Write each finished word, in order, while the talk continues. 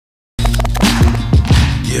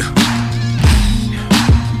Yeah.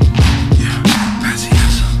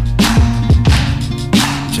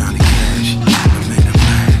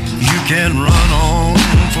 Can run on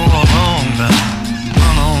for a long time,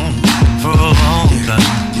 run on for a long time,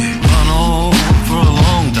 run on for a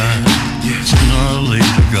long time. Sooner or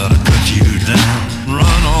later, gotta cut you down.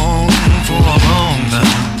 Run on for a long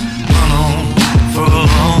time, run on for a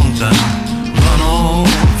long time, run on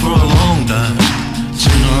for a long time.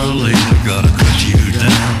 Sooner or later, gotta cut you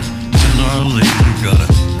down. Sooner or later, gotta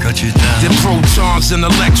cut you down. Did protons and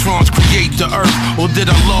electrons create the earth, or did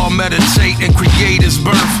Allah meditate and create his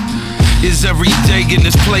birth? Is every day in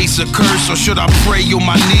this place a curse, or should I pray on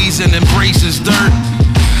my knees and embrace his dirt?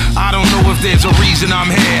 I don't know if there's a reason I'm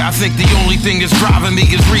here. I think the only thing that's driving me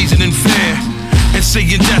is reason and fear, and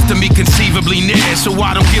seeing death to me conceivably near. So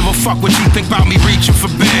I don't give a fuck what you think about me reaching for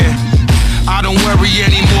beer. I don't worry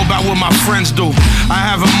anymore about what my friends do. I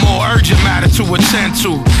have a more urgent matter to attend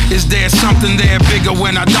to. Is there something there bigger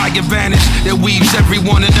when I die and vanish, that weaves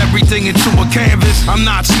everyone and everything into a canvas? I'm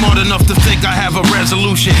not smart enough to think I have a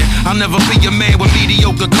resolution. I'll never be a man with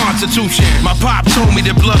mediocre constitution. My pop told me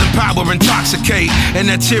that blood and power intoxicate, and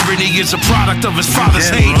that tyranny is a product of his father's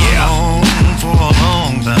hate. Yeah. Run on for a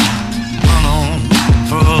long time, run on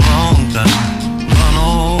for a long time, run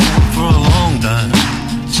on for a long time.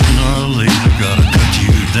 Sooner or later, gotta cut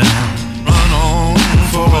you down. Run on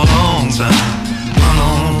for a long time, run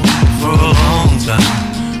on for a long time,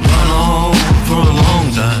 run on for a long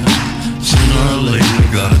time. Sooner or later,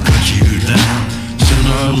 gotta cut you down.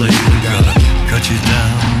 Sooner or later, gotta cut you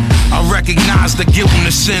down. I recognize the guilt and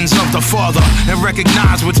the sins of the father, and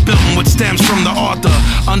recognize what's built and what stems from the author.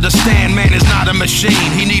 Understand, man is not a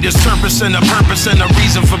machine. He needs his purpose and a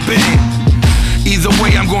reason for being. Either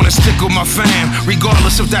way, I'm gonna stick with my fam,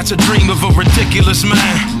 regardless if that's a dream of a ridiculous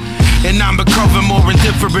man. And I'm becoming more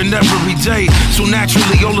indifferent every day, so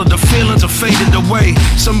naturally all of the feelings are faded away.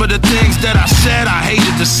 Some of the things that I said I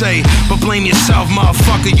hated to say, but blame yourself,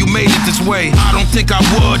 motherfucker, you made it this way. I don't think I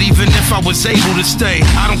would, even if I was able to stay.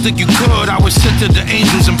 I don't think you could, I would sit to the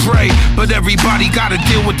angels and pray. But everybody gotta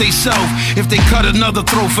deal with theyself. If they cut another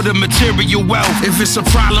throat for the material wealth, if it's a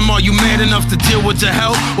problem, are you man enough to deal with the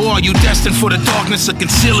help, or are you destined for the darkness of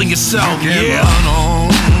concealing yourself? Yeah. Run on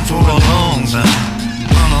for a long time,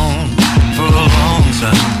 run on for a long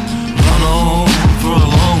time, run on for a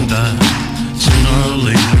long time. Sooner or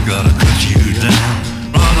later, gotta cut you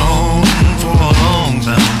down. Run on for a long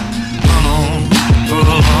time, run on for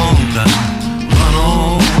a long time, run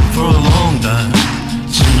on for a long time.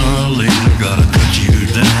 Sooner or later, gotta cut you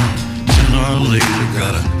down. Sooner or later,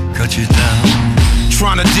 gotta cut you down.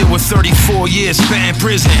 Trying to deal with 34 years spent in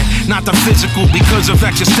prison, not the physical because of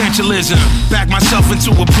existentialism. Back myself into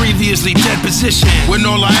a previously dead position, when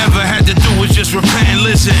all I ever had to do was just repent and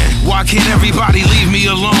listen. Why can't everybody leave me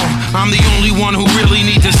alone? I'm the only one who really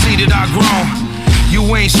need to see that I've grown. You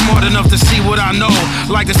ain't smart enough to see what I know.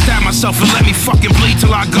 Like to stab myself and let me fucking bleed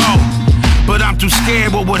till I go. But I'm too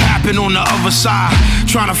scared what would happen on the other side.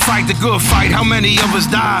 Trying to fight the good fight, how many of us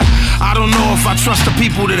died? I don't know if I trust the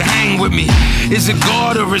people that hang with me. Is it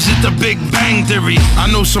God or is it the Big Bang Theory? I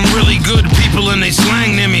know some really good people and they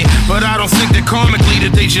slang near me, but I don't think that karmically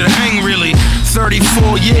that they should hang really.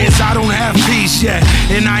 34 years, I don't have peace yet,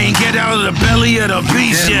 and I ain't get out of the belly of the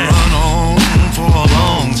beast yet. Run on for a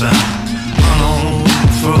long time, run on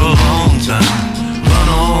for a long time, run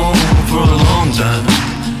on for a long time.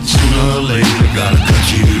 Sooner or later, gotta cut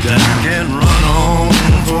you down.